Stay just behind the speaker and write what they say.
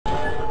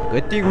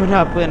Good thing we're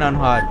not playing on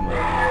hard mode.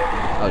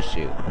 Oh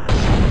shoot.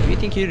 What do you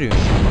think you're doing?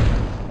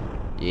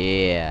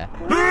 Yeah.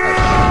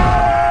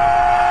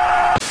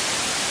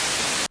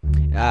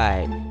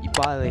 Alright, you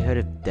probably heard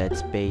of Dead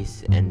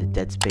Space and the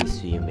Dead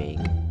Space Remake.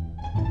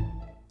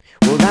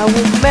 Well, that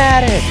won't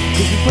matter,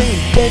 because you're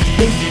playing Dead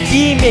Space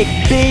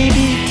Demake,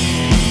 baby!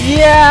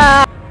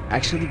 Yeah!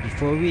 Actually,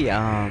 before we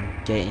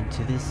get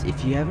into this,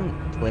 if you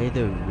haven't played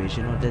the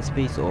original Dead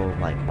Space or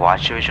like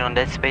watched the original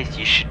Dead Space,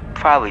 you should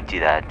probably do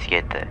that to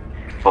get the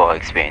full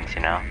experience,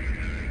 you know?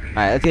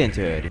 Alright, let's get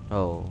into it.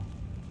 Oh.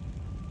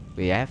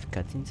 Wait, I have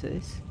cutscenes to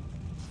this?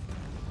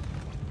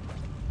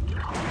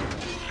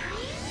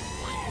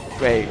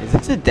 Wait, is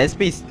this a Dead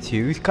Space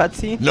 2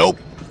 cutscene? Nope.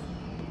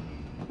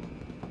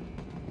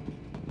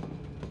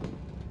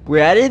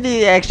 Wait, I didn't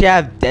think they actually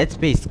have Dead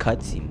Space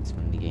cutscenes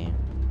from the game.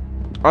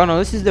 Oh no,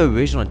 this is the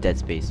original Dead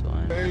Space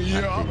one.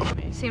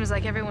 Seems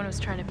like everyone was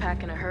trying to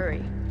pack in a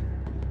hurry.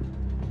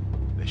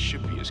 There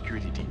should be a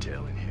security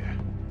detail in here.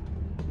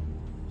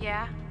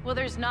 Yeah? Well,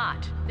 there's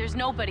not. There's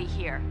nobody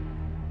here.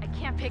 I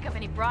can't pick up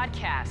any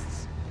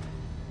broadcasts.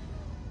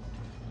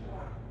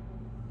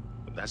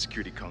 But that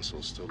security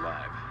console's still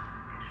live.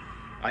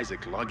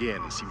 Isaac, log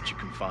in and see what you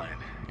can find.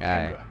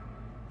 Alright.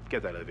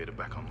 Get that elevator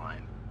back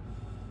online.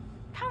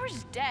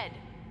 Power's dead.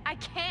 I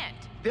can't.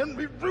 Then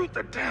reroute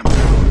the damn.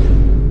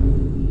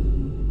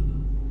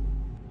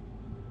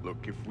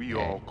 Look, if we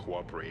all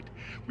cooperate,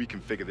 we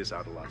can figure this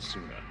out a lot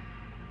sooner.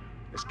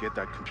 Let's get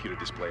that computer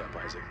display up,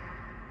 Isaac.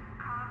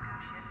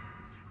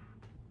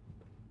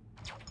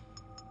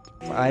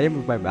 I didn't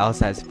move my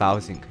mouse as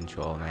thousand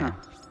control, man. Huh,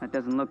 that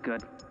doesn't look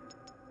good.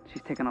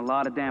 She's taken a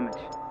lot of damage.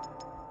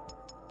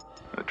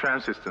 The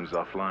tram system's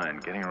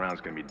offline. Getting around's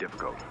gonna be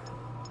difficult.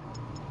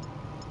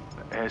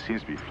 The air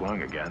seems to be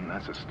flowing again.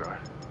 That's a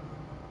start.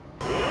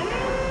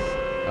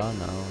 Oh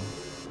no.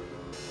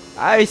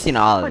 I already seen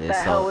all of this,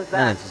 so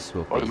none of this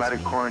will faze Automatic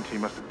me. quarantine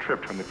must have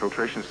tripped when the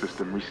filtration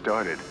system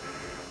restarted.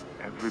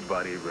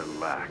 Everybody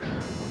relax.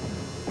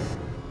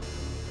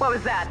 What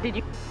was that? Did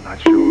you... Not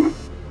sure.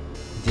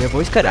 Did your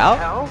voice cut out?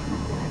 Hell?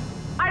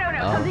 I don't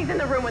know. Something's in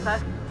the room with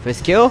us.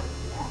 First kill?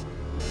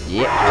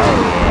 Yeah. Oh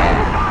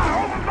yeah.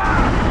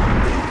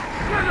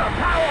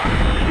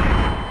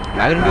 Am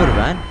I gonna be able to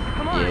run?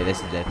 Yeah, this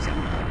is dead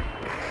somehow.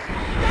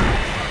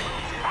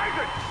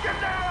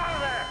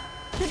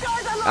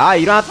 Ah,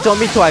 you don't have to tell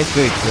me twice,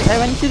 wait. Did I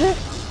run into there?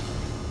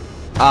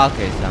 Ah,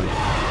 okay, so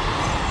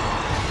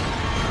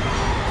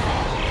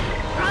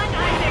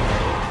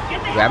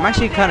wait, I'm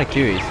actually kind of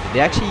curious. Did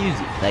they actually use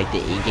like the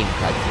in-game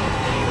cutscenes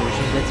in the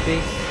original Dead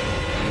Space?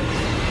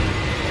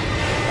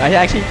 I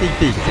actually think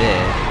they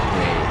did.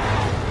 Wait.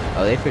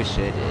 Oh, they for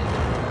sure did.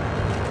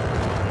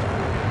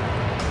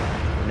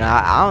 No,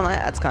 I don't know.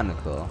 That's kind of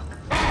cool.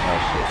 Oh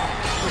shit.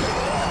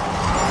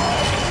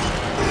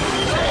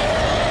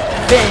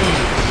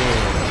 Bang!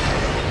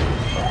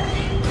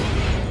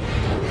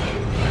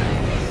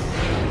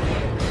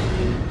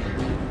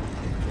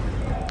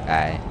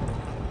 Alright.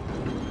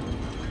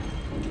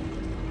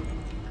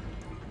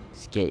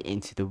 Let's get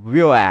into the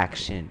real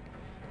action.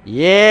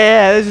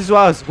 Yeah, this is what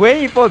I was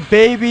waiting for,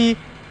 baby.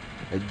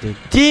 The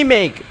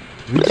Demake.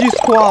 Reduce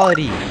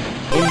quality.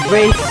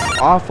 Embrace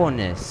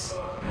awfulness.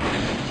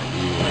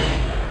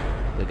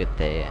 Yeah. Look at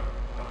that.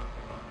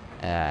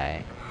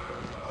 Alright.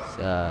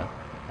 So,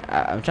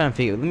 I'm trying to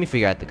figure. Let me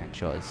figure out the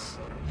controls.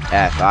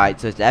 F. Alright,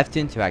 so it's F to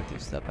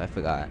interactive stuff. I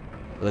forgot.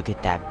 Look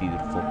at that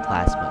beautiful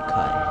plasma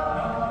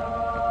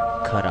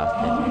cut off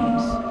the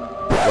names.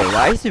 Wait,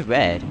 why is it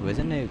red?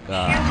 Wasn't it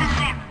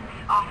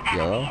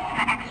yellow?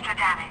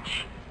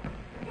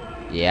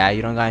 Yeah,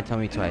 you don't gotta tell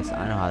me twice.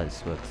 I know how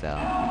this works out.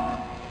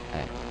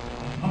 Alright.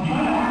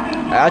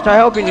 I'll try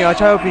helping you. Dude.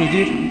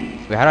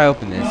 Wait, how do I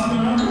open this?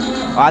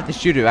 Oh, I have to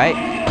shoot it, right?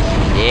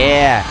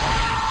 Yeah.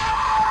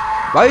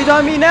 Why are you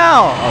telling me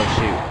now? Oh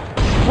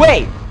shoot.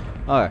 Wait.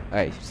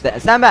 Alright.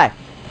 Stand back.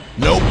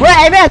 Nope. Wait,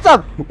 I messed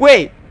up.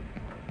 Wait.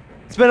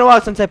 It's been a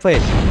while since I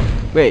played.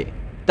 Wait.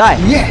 Die.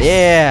 Yes.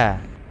 Yeah.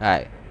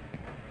 Alright.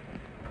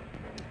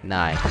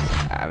 Nice.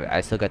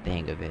 I still got the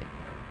hang of it.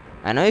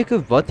 I know you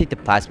could rotate the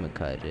plasma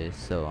cutters,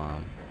 so how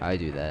do I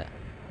do that?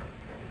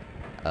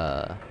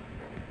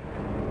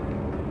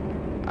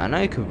 I know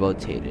you could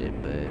rotate it,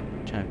 but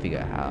I'm trying to figure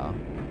out how.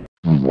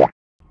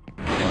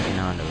 Walking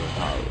down the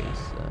hallways.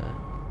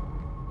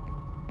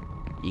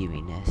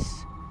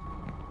 Eeriness.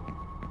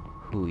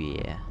 Ooh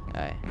yeah.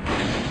 Alright.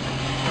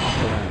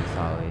 Go down these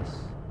hallways.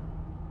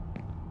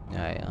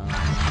 Alright,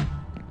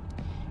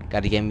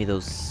 gotta get me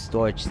those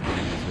storage things.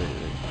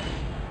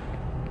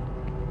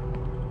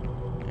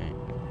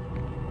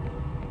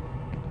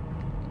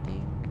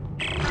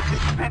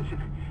 Benson,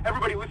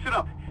 everybody listen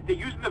up. They're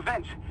using the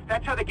vents.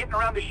 That's how they're getting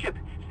around the ship.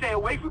 Stay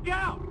away from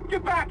down.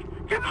 Get back.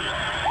 Get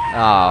back.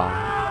 Oh.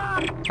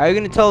 How are you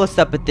gonna tell us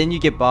that, but then you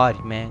get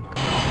bodied, man?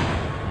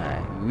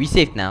 Alright, we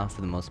safe now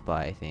for the most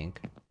part, I think.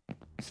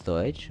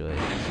 Storage, or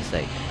it's just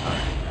like,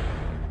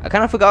 I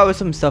kind of forgot what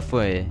some stuff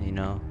were, you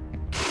know.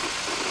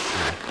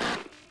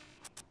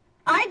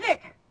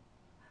 Isaac!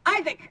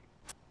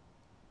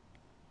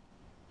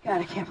 God,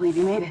 I can't believe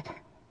you made it.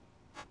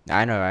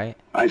 I know, right?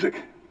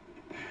 Isaac,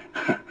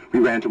 we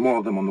ran into more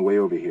of them on the way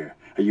over here.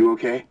 Are you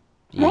okay?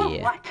 More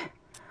Yeah. what?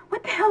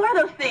 What the hell are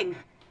those things?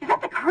 Is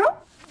that the crew?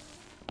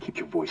 Keep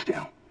your voice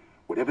down.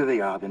 Whatever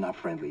they are, they're not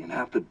friendly, and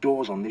half the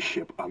doors on this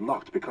ship are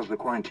locked because of the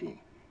quarantine.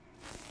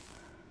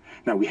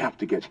 Now, we have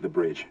to get to the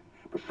bridge.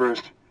 But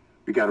first,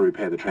 we gotta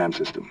repair the tram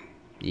system.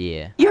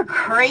 Yeah. You're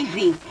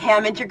crazy,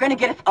 Hammond. You're gonna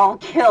get us all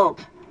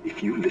killed.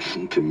 If you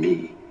listen to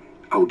me,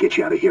 I will get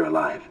you out of here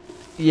alive.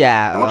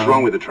 Yeah. Now, what's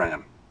wrong with the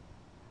tram?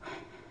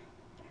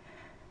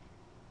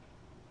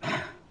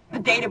 The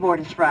data board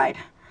is fried,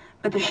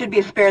 but there should be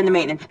a spare in the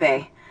maintenance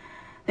bay.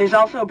 There's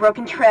also a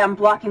broken tram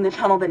blocking the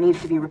tunnel that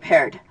needs to be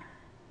repaired.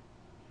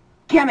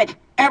 Damn it!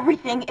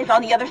 Everything is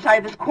on the other side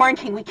of this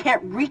quarantine. We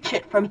can't reach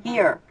it from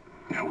here.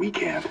 No, we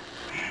can't.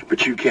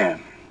 But you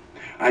can.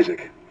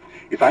 Isaac,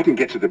 if I can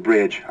get to the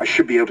bridge, I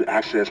should be able to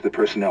access the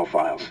personnel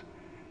files.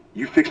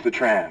 You fix the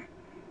tram,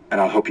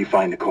 and I'll help you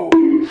find Nicole.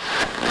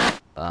 I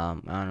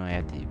don't know. I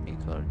have to be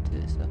called to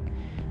this stuff.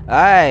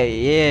 Alright.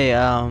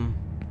 Yeah.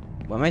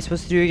 What am I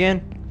supposed to do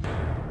again?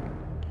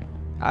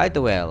 I like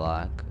the way I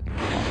walk.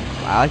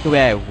 I like the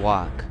way I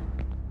walk.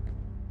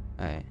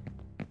 Alright.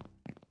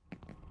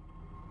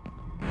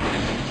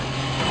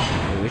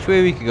 Which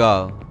way we could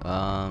go?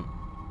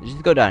 Let's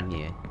just go down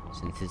here,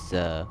 since it's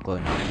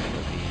going on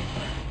over here.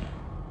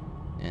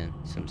 And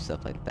some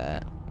stuff like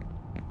that.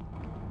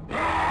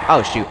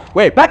 Oh shoot.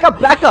 Wait, back up,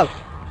 back up!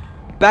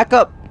 Back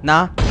up!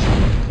 Nah.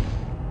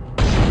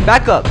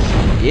 Back up!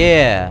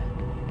 Yeah.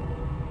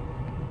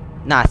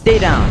 Nah, stay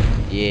down.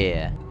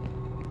 Yeah.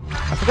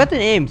 I forgot the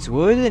names.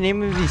 What were the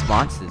name of these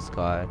monsters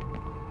called?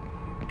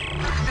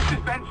 This is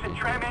Benson,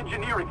 Tram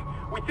Engineering.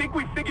 We think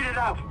we figured it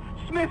out.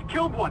 Smith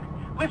killed one.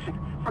 Listen,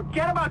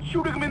 forget about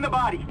shooting him in the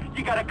body.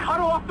 You gotta cut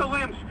off the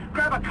limbs.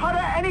 Grab a cutter,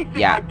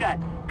 anything like that.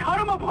 Cut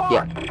him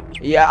apart.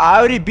 Yeah, I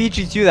already beat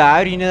you to that. I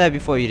already knew that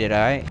before you did,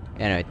 alright?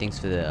 Anyway, thanks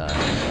for the,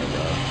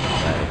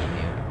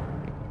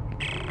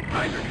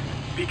 Isaac,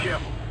 be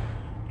careful.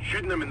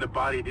 Shooting them in the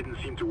body didn't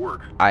seem to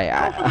work.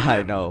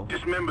 I know.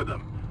 Dismember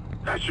them.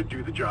 That should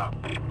do the job.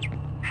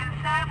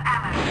 Conserve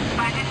ammo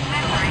by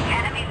dismembering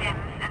enemy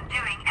limbs and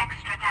doing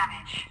extra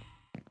damage.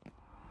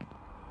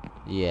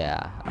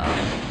 Yeah,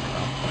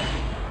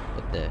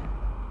 what the?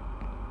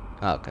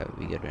 Oh, okay,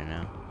 we good right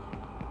now.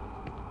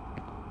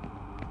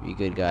 We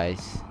good,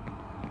 guys.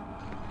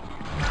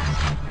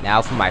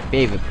 Now for my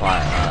favorite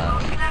part, Slow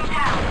down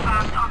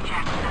fast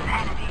objects and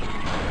enemies.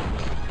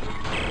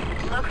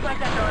 Looks like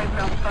that door is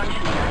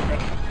malfunctioning,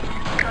 Isaac.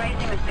 Try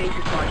using the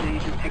stasis module you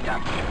just picked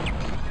up.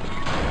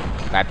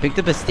 I picked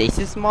up a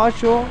stasis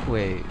module?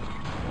 Wait,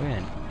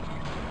 when?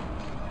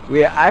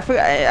 Wait, I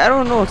forgot, I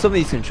don't know some of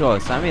these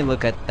controls, so let me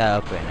look at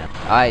that up right now.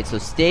 Alright, so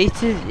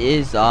stasis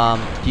is,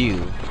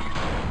 Q.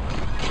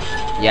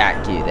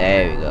 Yeah, Q,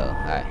 there we go.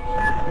 Alright.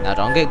 Now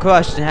don't get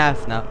crushed in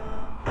half now.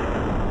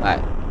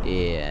 Alright,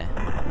 yeah.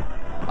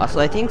 Also,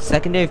 I think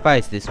secondary fire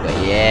is this way.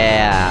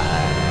 Yeah.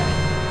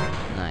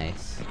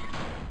 Nice.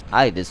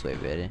 I like this way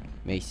better.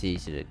 Makes it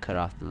easier to cut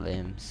off the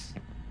limbs.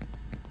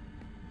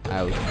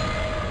 Ouch.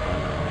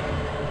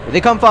 Where'd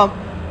they come from?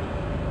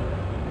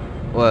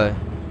 What?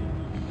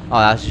 Oh,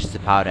 that's just the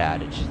powder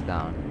outage is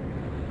down.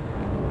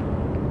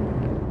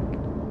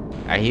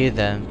 I hear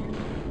them.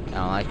 I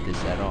don't like this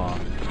at all.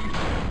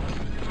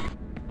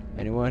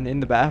 Anyone in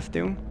the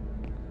bathroom?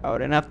 I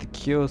wouldn't have to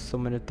kill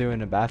someone if they're in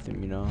the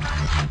bathroom, you know.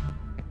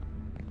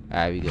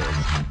 Alright, we good.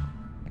 I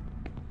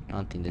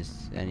don't think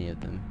there's any of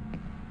them.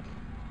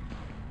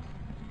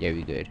 Yeah,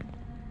 we good.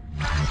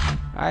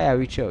 Alright, yeah,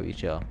 we chill, we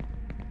chill.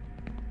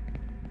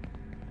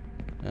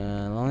 The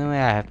only way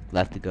I have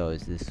left to go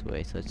is this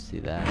way, so let's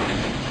do that.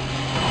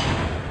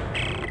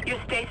 Your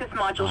stasis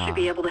module should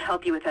be able to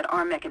help you with that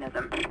arm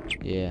mechanism.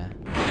 Yeah.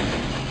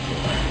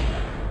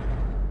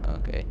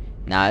 Okay.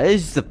 Now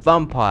this is the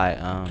fun part.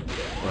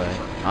 But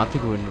I don't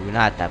think we're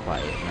not at that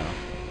part yet. No.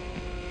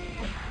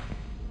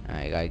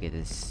 Alright, gotta get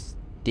this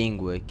thing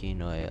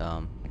working.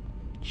 Or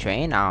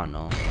train. I don't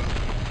know.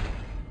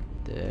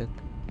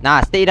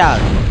 Nah, stay down.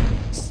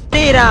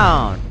 Stay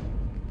down.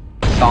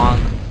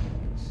 Dong.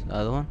 The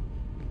other one.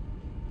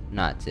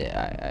 Not it.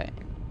 Alright.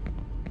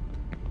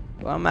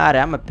 Well, I'm at it.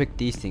 I'm gonna pick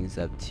these things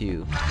up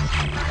too.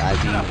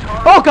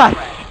 Oh god!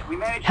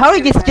 How do I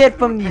get scared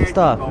from these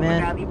stuff,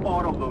 man?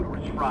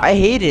 I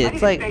hate it.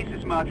 It's like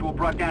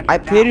I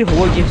played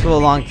horror games for a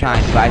long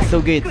time, but I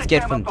still get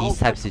scared from these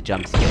types of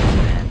jump scares,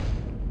 man.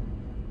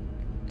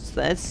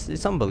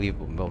 It's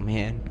unbelievable,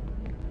 man.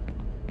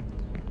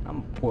 I'm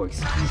a poor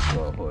excuse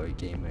for a horror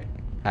gamer.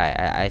 Alright,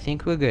 I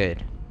think we're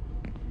good.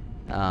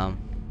 What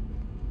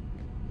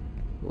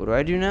do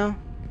I do now?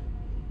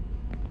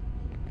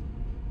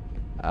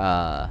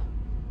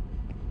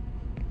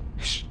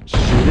 Shoot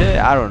it?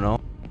 I don't know.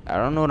 I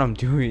don't know what I'm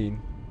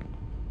doing.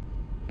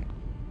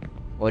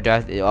 What do I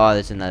have to, oh,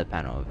 there's another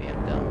panel over here.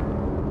 I'm done.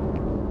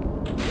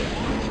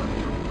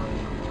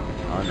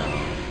 Oh no.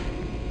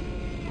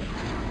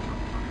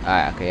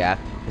 Alright, okay, I have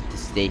to put the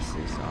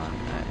stasis on.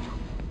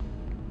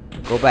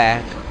 Alright. Go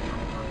back.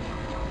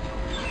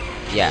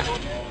 Yeah.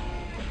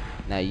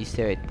 Now you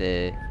stay right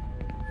there.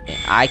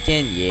 I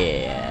can,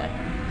 yeah.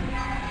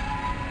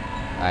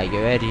 Alright,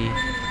 get ready.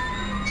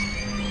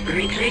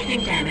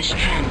 Replacing damaged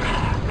tram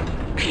car.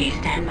 Please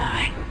stand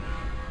by.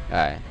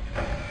 Alright.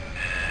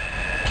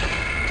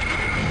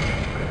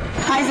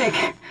 Isaac,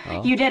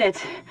 Oh. you did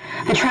it.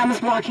 The tram is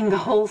blocking the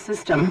whole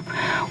system.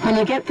 When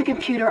you get the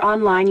computer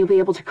online, you'll be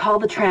able to call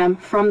the tram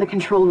from the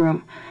control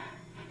room.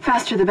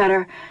 Faster the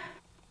better.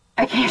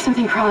 I can hear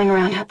something crawling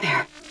around out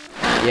there.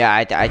 Yeah,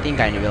 I think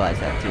I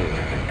realized that too.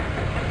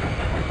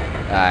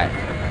 Alright.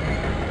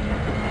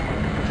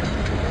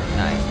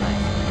 Nice.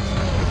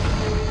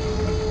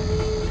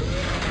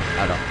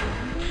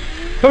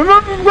 Hold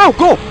on.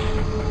 Go!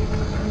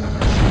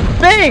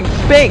 Bang!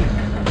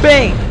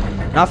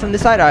 Not from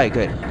this side? Alright,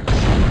 good.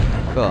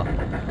 Cool.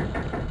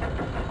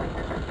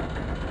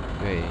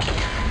 Wait.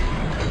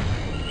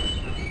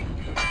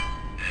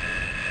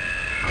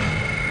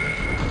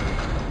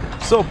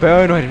 So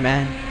paranoid,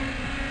 man.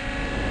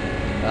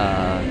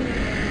 Alright.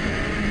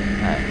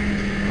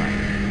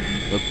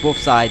 Look both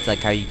sides like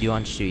how you do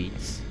on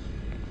streets.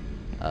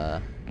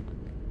 Is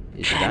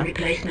it Tram done?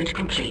 replacement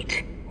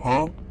complete.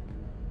 Huh?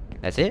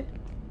 That's it?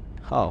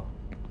 Oh.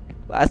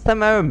 Last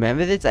time I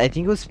remember this, I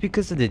think it was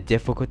because of the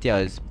difficulty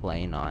I was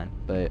playing on,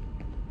 but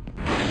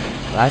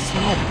last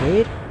time I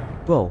played,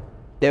 bro,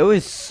 there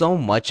was so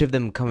much of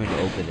them coming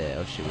over there.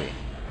 Oh shit, wait.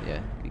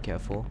 Yeah, be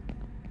careful.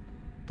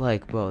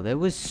 Like, bro, there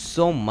was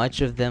so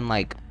much of them,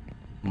 like,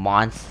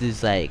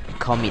 monsters, like,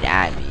 coming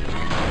at me.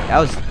 That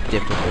was a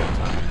difficult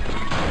time.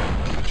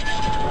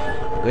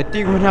 Good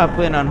thing we're not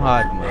playing on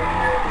hard mode.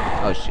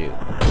 Oh shoot.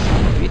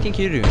 What do you think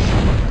you're doing?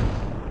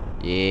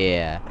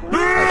 Yeah.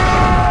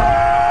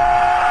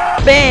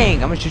 Oh,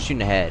 bang! I'm gonna shoot you in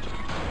the head.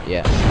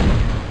 Yeah.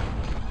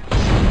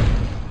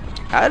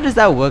 How does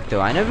that work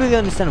though? I never really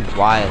understand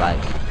why, like,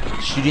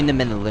 shooting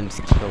them in the limbs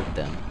killed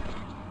them.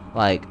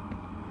 Like,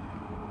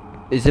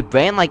 is the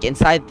brain like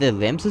inside the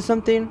limbs or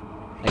something?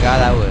 Like, how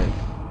that work?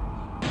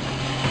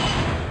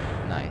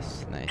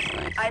 Nice.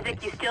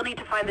 Isaac, you still need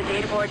to find the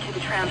data board to the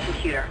tram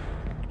computer.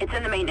 It's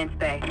in the maintenance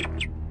bay.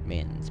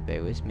 Maintenance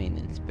bay, where's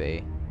maintenance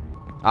bay?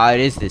 Ah, it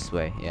is this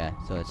way, yeah,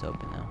 so it's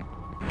open now.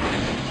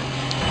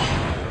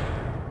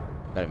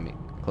 Gotta make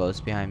close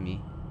behind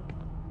me.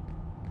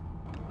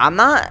 I'm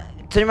not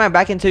turning my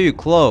back until you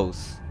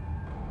close.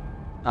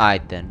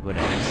 Alright then, what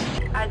else?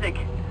 Isaac,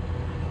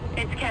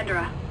 it's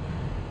Kendra.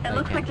 It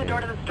looks like the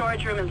door to the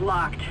storage room is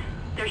locked.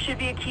 There should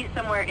be a key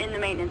somewhere in the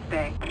maintenance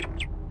bay.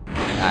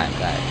 Alright,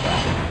 got it.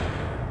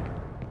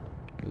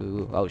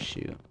 Ooh, oh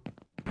shoot.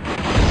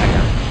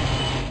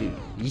 Dude,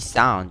 these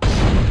sounds.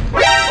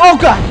 Oh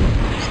god!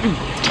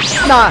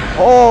 Nah!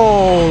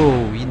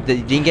 Oh! You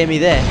didn't get me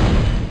there.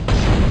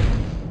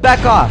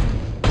 Back off!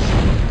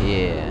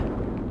 Yeah.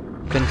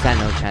 Couldn't stand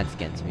no chance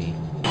against me.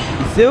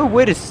 Is there a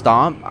way to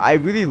stomp? I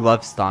really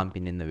love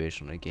stomping in the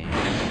original game.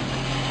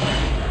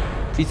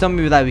 Please tell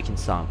me that we can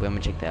stomp. I'm gonna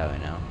check that out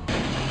right now.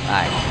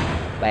 Alright.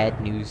 Bad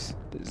news.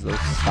 There's no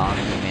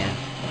stomping, man.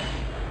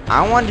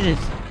 I wanted to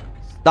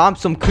stomp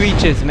some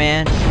creatures,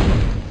 man.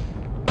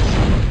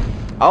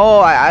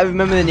 Oh, I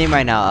remember the name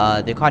right now.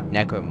 They're called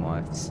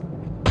necromorphs.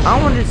 I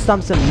wanted to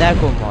stomp some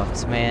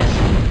necromorphs, man.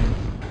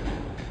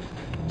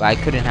 But I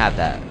couldn't have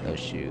that. Oh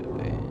shoot.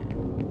 Wait.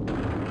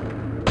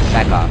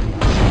 Back off.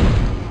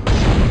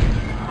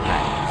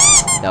 Right.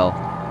 No.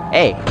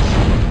 Hey.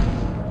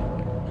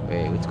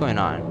 Wait, what's going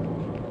on?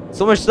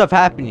 So much stuff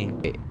happening.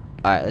 Wait.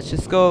 Alright, let's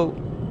just go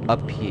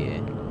up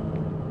here.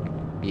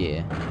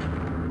 Yeah.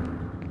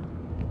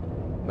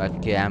 But I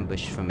can get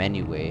ambushed from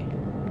anyway.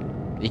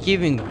 You can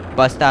even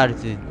bust out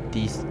into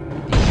these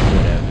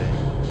whatever.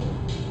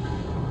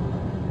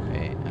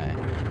 Wait, alright.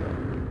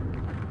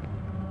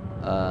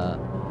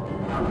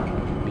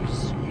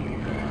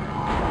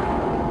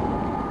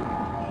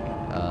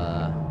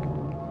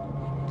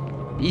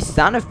 These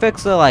sound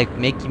effects are like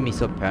making me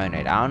so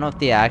paranoid. I don't know if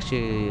they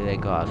actually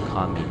like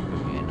calm me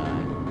from me or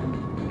not.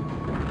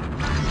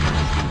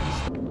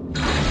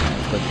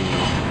 Let's go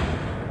through.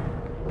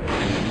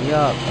 Beat me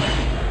up.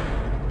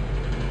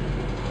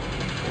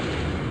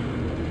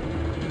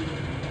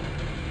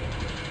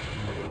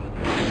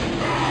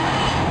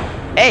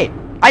 Hey!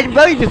 I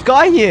barely just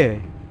got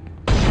here!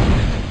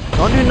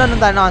 Don't do none of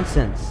that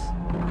nonsense.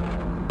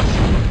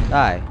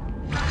 Die.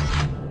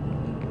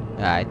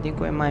 Yeah, I think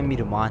we might meet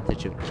a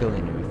montage of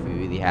killing him if we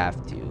really have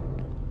to.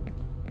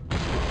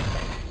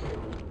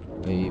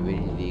 Where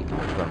did he come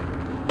from?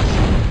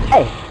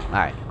 Hey!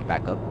 Alright,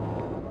 back up.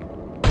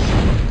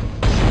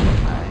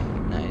 Alright,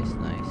 nice.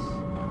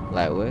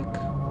 Light work.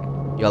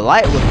 Your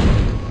light work!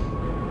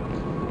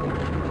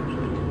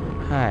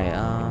 Alright,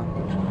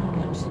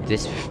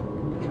 this...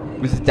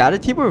 Was the data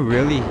table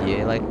really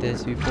here like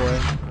this before?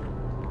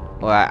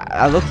 Or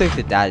I looked like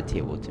the data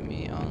table to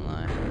me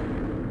online.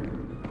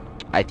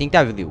 I think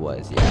that really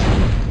was, yeah.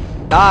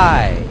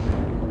 Die!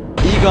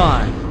 Be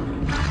gone!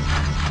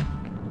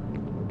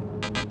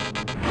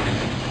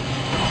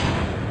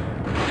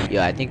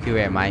 Yeah, I think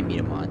we might meet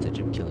a montage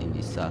of killing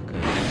these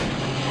suckers.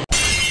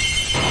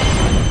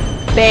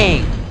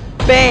 Bang!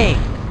 Bang!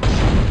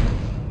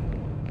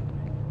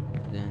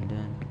 Dun,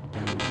 dun,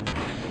 dun, dun.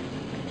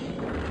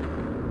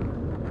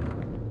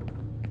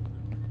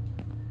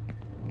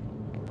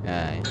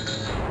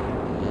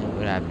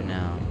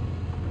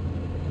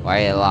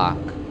 Why it lock?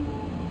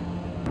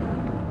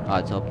 Oh,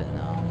 it's open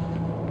now.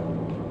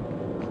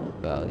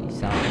 Well, you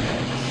sound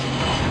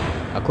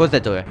nice. I'll close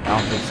that door. I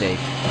don't feel safe.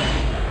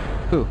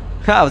 Whew.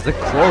 That was a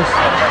close one.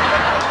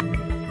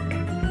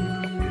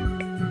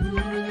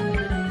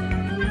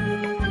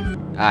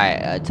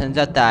 Alright, turns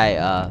out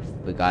that I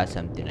forgot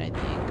something, I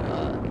think.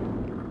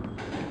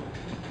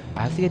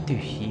 I have to get through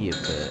here,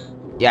 but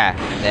yeah,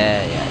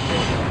 there we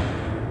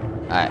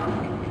go. Alright.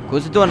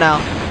 Close the door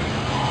now.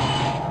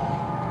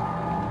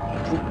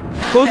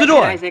 Close the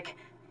door! Isaac,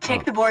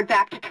 take the board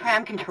back to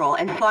tram control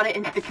and slot it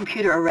into the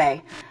computer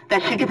array.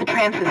 That should get the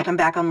tram system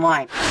back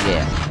online.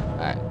 Yeah.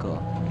 Alright,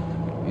 cool.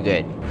 You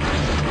good.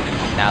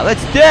 Now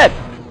let's dip!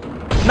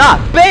 Nah,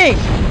 bang!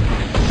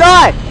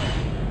 Die!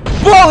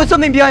 Whoa, there's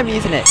something behind me,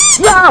 isn't it?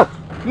 No!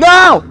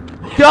 No!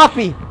 Get off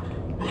me!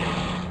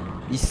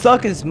 These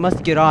suckers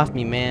must get off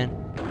me, man.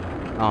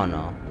 Oh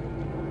no.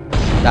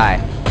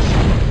 Die.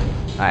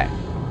 Alright.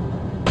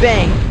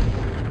 Bang!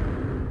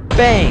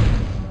 Bang!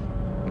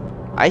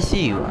 I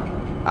see you.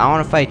 I don't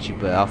want to fight you,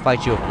 but I'll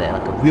fight you over there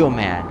like a real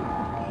man.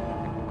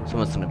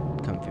 Someone's gonna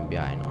come from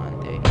behind,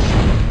 aren't they?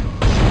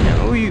 Now,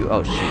 who are you?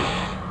 Oh shit.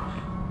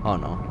 Oh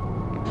no.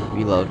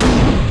 Reload.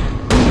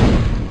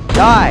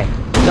 Die!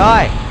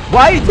 Die!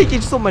 Why are you taking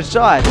so much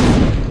shots?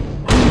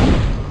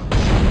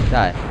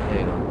 Die. There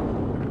you go.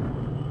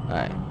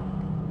 Alright.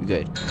 You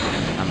good.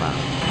 I'm out.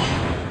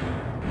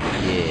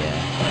 Yeah.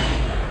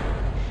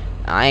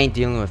 I ain't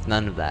dealing with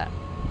none of that.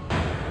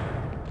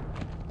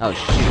 Oh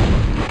shoot.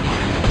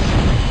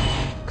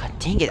 God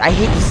dang it. I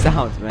hate the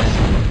sounds, man.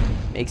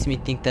 Makes me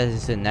think that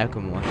there's a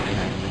necromorph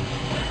behind me.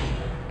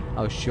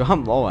 Oh shoot.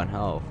 I'm low on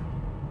health.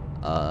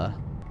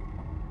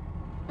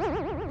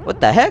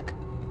 What the heck?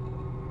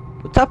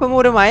 What type of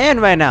mode am I in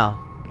right now?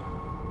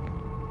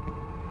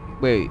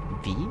 Wait,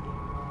 V?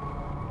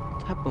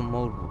 What type of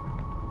mode?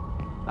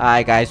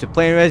 Alright guys, we're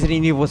playing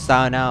Resident Evil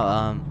style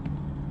now.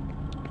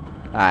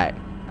 Alright.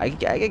 I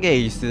can get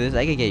used to this.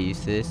 I can get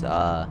used to this.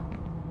 I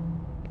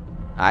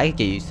can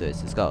get used to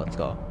this. Let's go, let's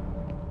go.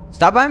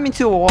 Stop behind me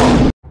to a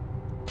wall.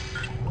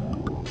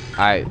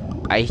 Alright,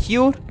 I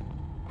healed.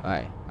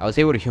 Alright, I was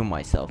able to heal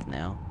myself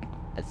now.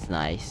 That's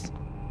nice.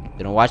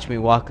 Gonna watch me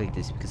walk like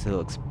this because it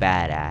looks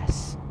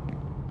badass.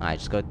 Alright,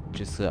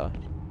 just go.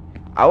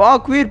 I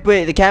walk weird,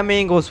 but the camera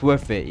angle's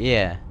worth it,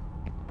 yeah.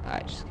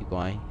 Alright, just keep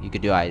going. You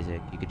could do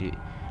Isaac. You could do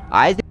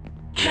Isaac.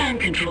 Tram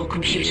control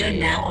computer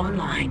now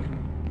online.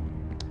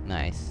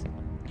 Nice.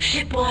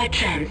 Shipwide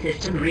tram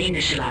system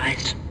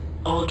reinitialized.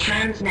 All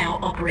trams now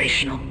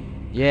operational.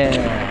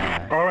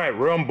 Yeah. Alright,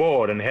 we're on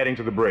board and heading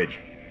to the bridge.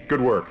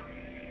 Good work.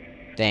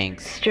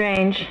 Thanks.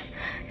 Strange.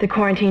 The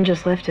quarantine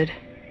just lifted.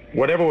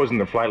 Whatever was in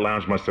the flight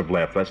lounge must have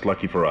left. That's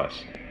lucky for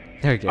us.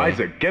 Okay.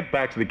 Isaac, get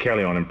back to the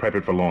Macleod and prep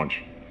it for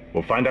launch.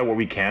 We'll find out what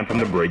we can from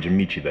the bridge and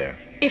meet you there.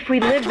 If we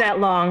live that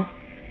long,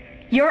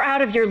 you're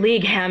out of your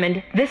league,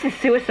 Hammond. This is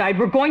suicide.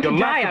 We're going to die out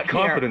here. Your lack of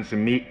confidence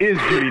in me is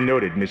duly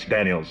noted, Miss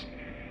Daniels.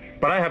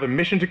 But I have a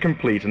mission to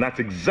complete, and that's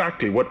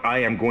exactly what I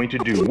am going to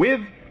do,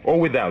 with or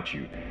without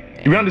you.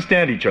 Do we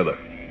understand each other?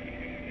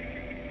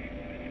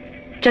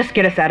 Just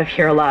get us out of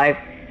here alive.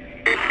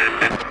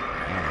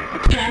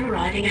 Tram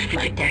arriving at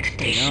flight deck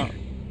station. No,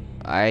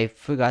 I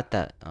forgot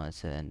that. Oh,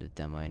 it's the end of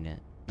the demo, isn't it?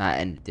 Not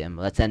end of the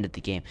demo. Let's end of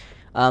the game.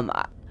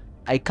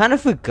 I kind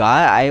of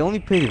forgot. I only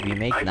played the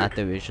remake, Isaac, not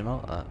the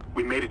original.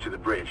 We made it to the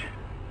bridge.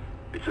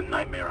 It's a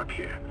nightmare up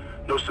here.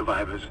 No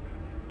survivors.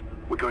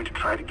 We're going to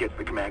try to get to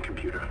the command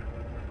computer.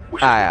 We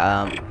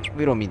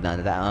don't need none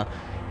of that.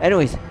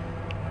 Anyways,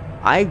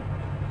 I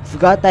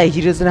forgot that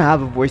he doesn't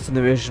have a voice in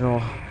the original,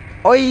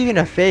 or even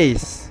a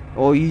face.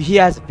 Well, he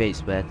has a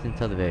face, but that's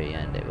until the very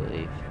end, I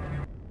believe.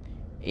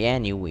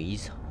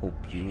 Anyways, hope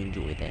you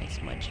enjoyed that as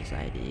much as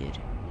I did.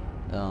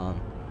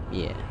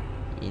 Yeah.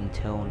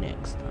 Until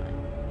next time.